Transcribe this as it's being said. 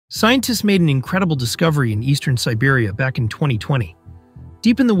Scientists made an incredible discovery in eastern Siberia back in 2020.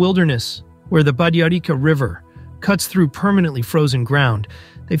 Deep in the wilderness, where the Badyarikha River cuts through permanently frozen ground,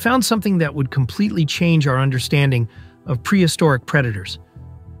 they found something that would completely change our understanding of prehistoric predators.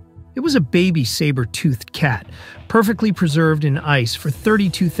 It was a baby sabre-toothed cat, perfectly preserved in ice for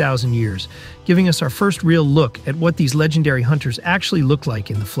 32,000 years, giving us our first real look at what these legendary hunters actually look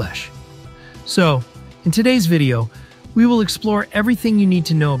like in the flesh. So, in today's video, we will explore everything you need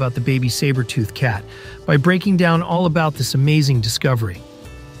to know about the baby saber-toothed cat by breaking down all about this amazing discovery,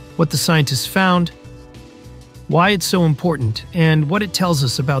 what the scientists found, why it's so important, and what it tells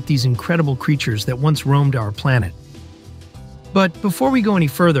us about these incredible creatures that once roamed our planet. But before we go any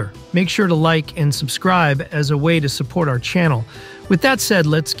further, make sure to like and subscribe as a way to support our channel. With that said,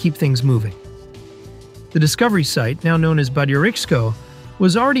 let's keep things moving. The discovery site, now known as Badyarikha,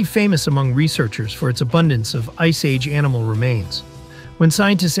 was already famous among researchers for its abundance of Ice Age animal remains. When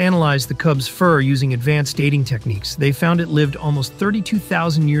scientists analyzed the cub's fur using advanced dating techniques, they found it lived almost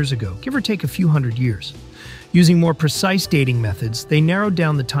 32,000 years ago, give or take a few hundred years. Using more precise dating methods, they narrowed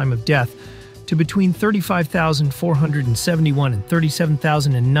down the time of death to between 35,471 and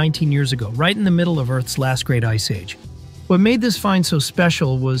 37,019 years ago, right in the middle of Earth's last great ice age. What made this find so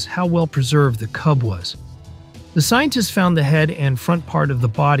special was how well preserved the cub was. The scientists found the head and front part of the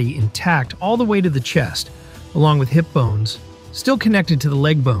body intact all the way to the chest, along with hip bones, still connected to the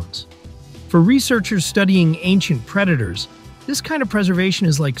leg bones. For researchers studying ancient predators, this kind of preservation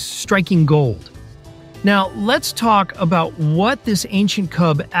is like striking gold. Now, let's talk about what this ancient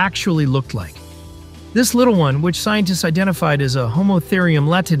cub actually looked like. This little one, which scientists identified as a Homotherium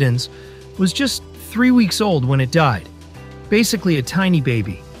latidens, was just 3 weeks old when it died. Basically a tiny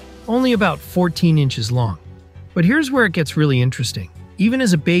baby, only about 14 inches long. But here's where it gets really interesting. Even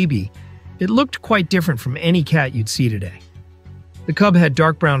as a baby, it looked quite different from any cat you'd see today. The cub had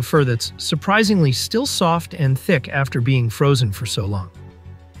dark brown fur that's surprisingly still soft and thick after being frozen for so long.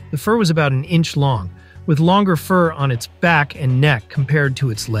 The fur was about an inch long, with longer fur on its back and neck compared to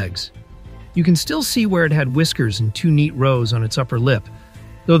its legs. You can still see where it had whiskers in 2 neat rows on its upper lip,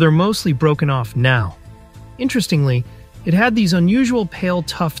 though they're mostly broken off now. Interestingly, it had these unusual pale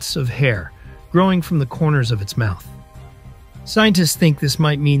tufts of hair growing from the corners of its mouth. Scientists think this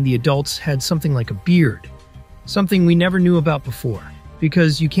might mean the adults had something like a beard, something we never knew about before,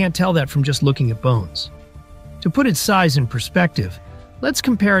 because you can't tell that from just looking at bones. To put its size in perspective, let's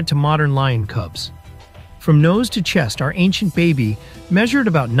compare it to modern lion cubs. From nose to chest, our ancient baby measured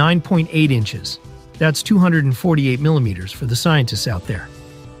about 9.8 inches. That's 248 millimeters for the scientists out there.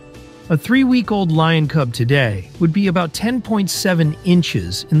 A 3-week-old lion cub today would be about 10.7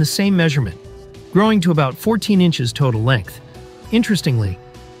 inches in the same measurement, growing to about 14 inches total length. Interestingly,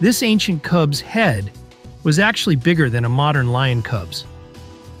 this ancient cub's head was actually bigger than a modern lion cub's,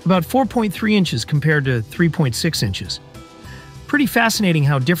 about 4.3 inches compared to 3.6 inches. Pretty fascinating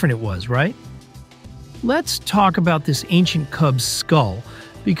how different it was, right? Let's talk about this ancient cub's skull,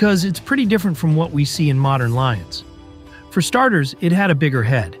 because it's pretty different from what we see in modern lions. For starters, it had a bigger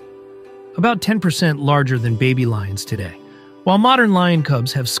head, about 10% larger than baby lions today. While modern lion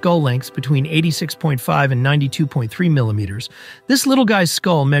cubs have skull lengths between 86.5 and 92.3 millimeters, this little guy's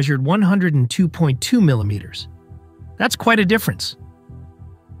skull measured 102.2 millimeters. That's quite a difference.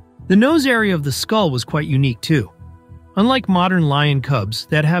 The nose area of the skull was quite unique too. Unlike modern lion cubs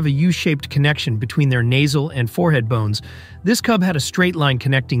that have a U-shaped connection between their nasal and forehead bones, this cub had a straight line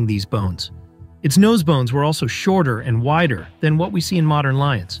connecting these bones. Its nose bones were also shorter and wider than what we see in modern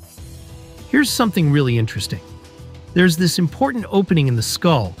lions. Here's something really interesting. There's this important opening in the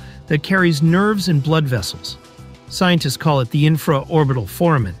skull that carries nerves and blood vessels. Scientists call it the infraorbital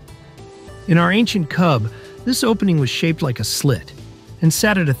foramen. In our ancient cub, this opening was shaped like a slit and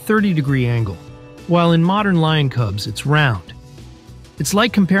sat at a 30-degree angle, while in modern lion cubs, it's round. It's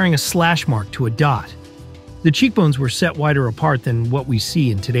like comparing a slash mark to a dot. The cheekbones were set wider apart than what we see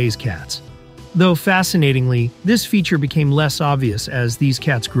in today's cats. Though fascinatingly, this feature became less obvious as these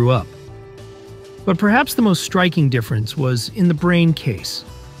cats grew up. But perhaps the most striking difference was in the brain case.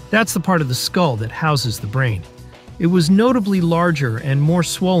 That's the part of the skull that houses the brain. It was notably larger and more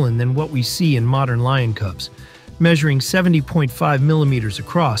swollen than what we see in modern lion cubs, measuring 70.5 millimeters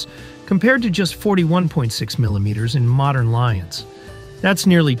across, compared to just 41.6 millimeters in modern lions. That's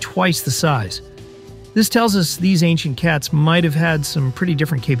nearly twice the size. This tells us these ancient cats might have had some pretty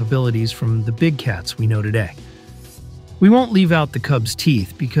different capabilities from the big cats we know today. We won't leave out the cub's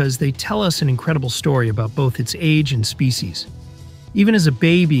teeth because they tell us an incredible story about both its age and species. Even as a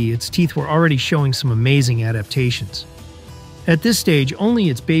baby, its teeth were already showing some amazing adaptations. At this stage, only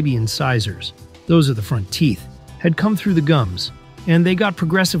its baby incisors, those are the front teeth, had come through the gums, and they got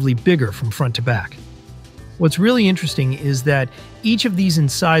progressively bigger from front to back. What's really interesting is that each of these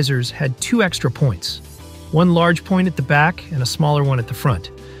incisors had two extra points, one large point at the back and a smaller one at the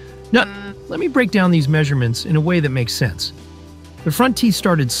front. Now, let me break down these measurements in a way that makes sense. The front teeth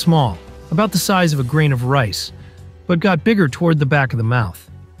started small, about the size of a grain of rice, but got bigger toward the back of the mouth.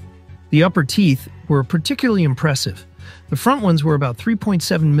 The upper teeth were particularly impressive. The front ones were about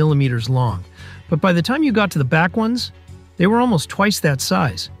 3.7 millimeters long, but by the time you got to the back ones, they were almost twice that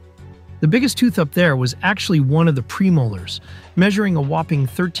size. The biggest tooth up there was actually one of the premolars, measuring a whopping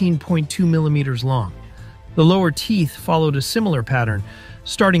 13.2 millimeters long. The lower teeth followed a similar pattern,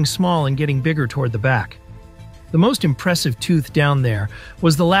 starting small and getting bigger toward the back. The most impressive tooth down there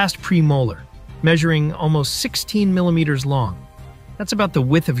was the last premolar, measuring almost 16 millimeters long. That's about the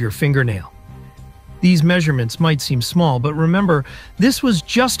width of your fingernail. These measurements might seem small, but remember, this was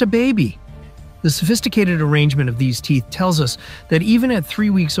just a baby. The sophisticated arrangement of these teeth tells us that even at 3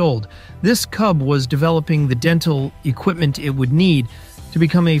 weeks old, this cub was developing the dental equipment it would need to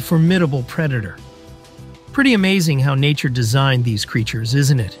become a formidable predator. Pretty amazing how nature designed these creatures,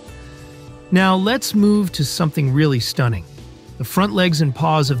 isn't it? Now let's move to something really stunning: the front legs and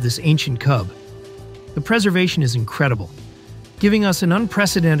paws of this ancient cub. The preservation is incredible, giving us an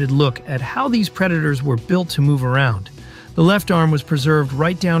unprecedented look at how these predators were built to move around. The left arm was preserved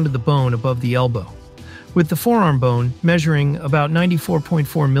right down to the bone above the elbow, with the forearm bone measuring about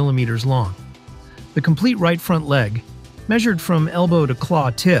 94.4 millimeters long. The complete right front leg, measured from elbow to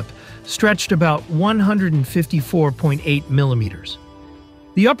claw tip, stretched about 154.8 millimeters.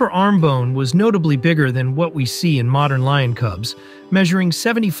 The upper arm bone was notably bigger than what we see in modern lion cubs, measuring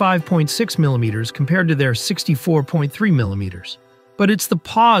 75.6 millimeters compared to their 64.3 millimeters. But it's the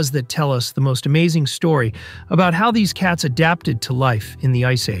paws that tell us the most amazing story about how these cats adapted to life in the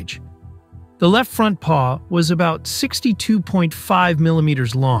Ice Age. The left front paw was about 62.5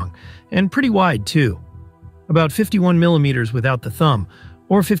 millimeters long, and pretty wide too. About 51 millimeters without the thumb,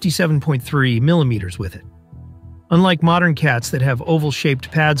 or 57.3 millimeters with it. Unlike modern cats that have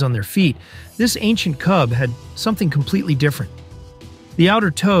oval-shaped pads on their feet, this ancient cub had something completely different. The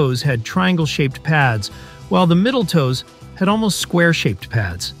outer toes had triangle-shaped pads, while the middle toes had almost square-shaped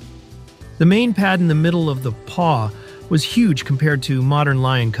pads. The main pad in the middle of the paw was huge compared to modern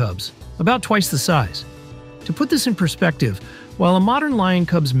lion cubs, about twice the size. To put this in perspective, while a modern lion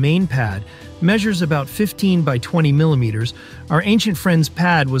cub's main pad measures about 15 by 20 millimeters, our ancient friend's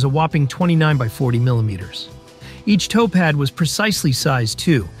pad was a whopping 29 by 40 millimeters. Each toe pad was precisely sized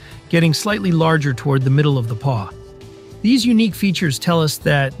too, getting slightly larger toward the middle of the paw. These unique features tell us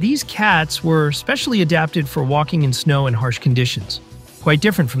that these cats were specially adapted for walking in snow and harsh conditions, quite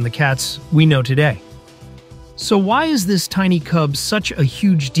different from the cats we know today. So why is this tiny cub such a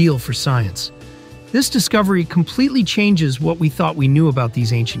huge deal for science? This discovery completely changes what we thought we knew about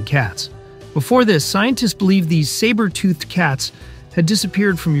these ancient cats. Before this, scientists believed these sabre-toothed cats had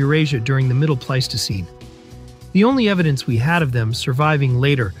disappeared from Eurasia during the Middle Pleistocene. The only evidence we had of them surviving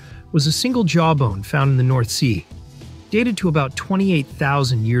later was a single jawbone found in the North Sea, dated to about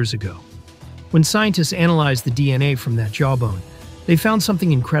 28,000 years ago. When scientists analyzed the DNA from that jawbone, they found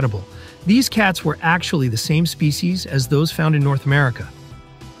something incredible. These cats were actually the same species as those found in North America.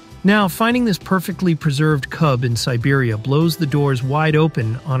 Now, finding this perfectly preserved cub in Siberia blows the doors wide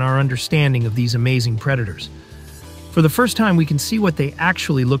open on our understanding of these amazing predators. For the first time, we can see what they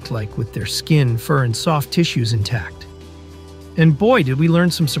actually looked like with their skin, fur, and soft tissues intact. And boy, did we learn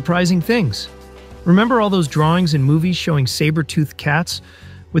some surprising things. Remember all those drawings in movies showing saber-toothed cats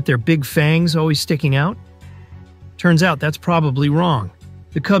with their big fangs always sticking out? Turns out that's probably wrong.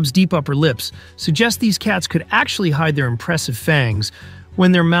 The cub's deep upper lips suggest these cats could actually hide their impressive fangs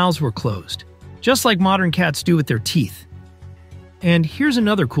when their mouths were closed, just like modern cats do with their teeth. And here's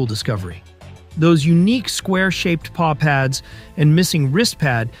another cool discovery. Those unique square-shaped paw pads and missing wrist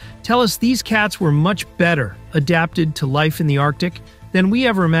pad tell us these cats were much better adapted to life in the Arctic than we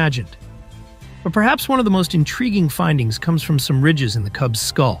ever imagined. But perhaps one of the most intriguing findings comes from some ridges in the cub's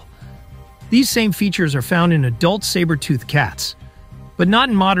skull. These same features are found in adult saber-toothed cats, but not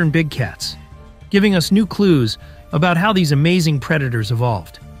in modern big cats, giving us new clues about how these amazing predators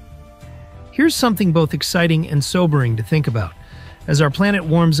evolved. Here's something both exciting and sobering to think about. As our planet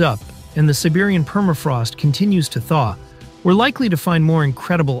warms up and the Siberian permafrost continues to thaw, we're likely to find more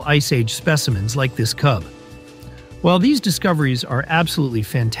incredible Ice Age specimens like this cub. While these discoveries are absolutely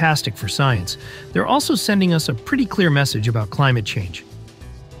fantastic for science, they're also sending us a pretty clear message about climate change.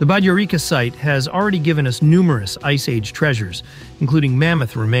 The Badyarikha site has already given us numerous Ice Age treasures, including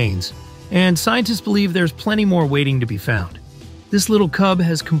mammoth remains, and scientists believe there's plenty more waiting to be found. This little cub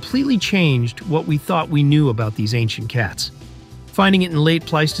has completely changed what we thought we knew about these ancient cats. Finding it in late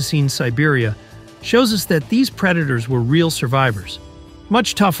Pleistocene Siberia shows us that these predators were real survivors,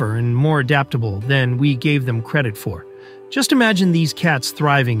 much tougher and more adaptable than we gave them credit for. Just imagine these cats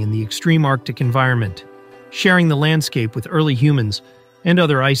thriving in the extreme Arctic environment, sharing the landscape with early humans and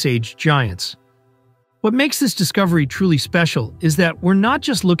other Ice Age giants. What makes this discovery truly special is that we're not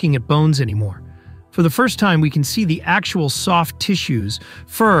just looking at bones anymore. For the first time, we can see the actual soft tissues,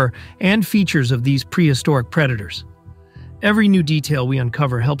 fur, and features of these prehistoric predators. Every new detail we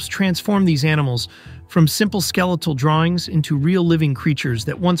uncover helps transform these animals from simple skeletal drawings into real living creatures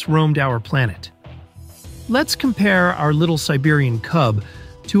that once roamed our planet. Let's compare our little Siberian cub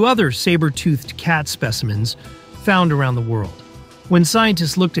to other saber-toothed cat specimens found around the world. When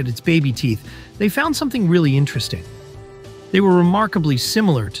scientists looked at its baby teeth, they found something really interesting. They were remarkably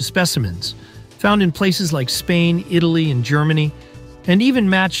similar to specimens found in places like Spain, Italy, and Germany, and even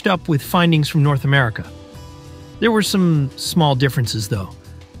matched up with findings from North America. There were some small differences, though.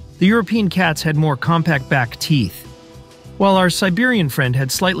 The European cats had more compact back teeth, while our Siberian friend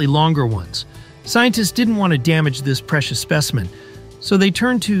had slightly longer ones. Scientists didn't want to damage this precious specimen, so they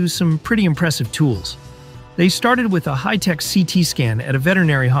turned to some pretty impressive tools. They started with a high-tech CT scan at a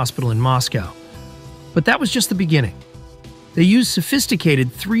veterinary hospital in Moscow. But that was just the beginning. They used sophisticated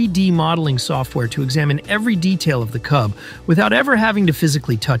 3D modeling software to examine every detail of the cub without ever having to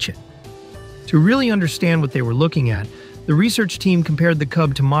physically touch it. To really understand what they were looking at, the research team compared the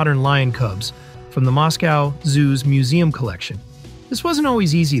cub to modern lion cubs from the Moscow Zoo's museum collection. This wasn't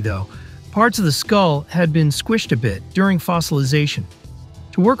always easy, though. Parts of the skull had been squished a bit during fossilization.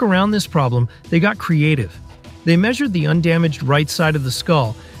 To work around this problem, they got creative. They measured the undamaged right side of the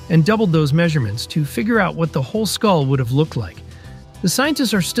skull and doubled those measurements to figure out what the whole skull would have looked like. The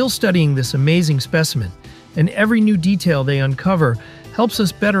scientists are still studying this amazing specimen, and every new detail they uncover helps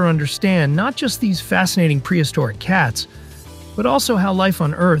us better understand not just these fascinating prehistoric cats, but also how life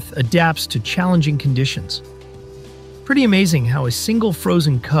on Earth adapts to challenging conditions. Pretty amazing how a single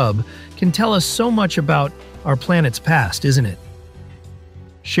frozen cub can tell us so much about our planet's past, isn't it?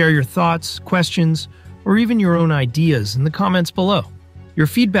 Share your thoughts, questions, or even your own ideas in the comments below. Your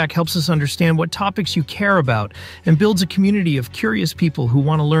feedback helps us understand what topics you care about and builds a community of curious people who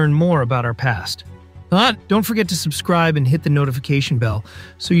want to learn more about our past. Don't forget to subscribe and hit the notification bell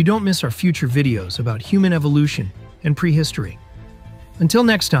so you don't miss our future videos about human evolution and prehistory. Until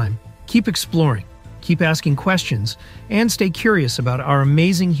next time, keep exploring, keep asking questions, and stay curious about our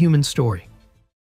amazing human story.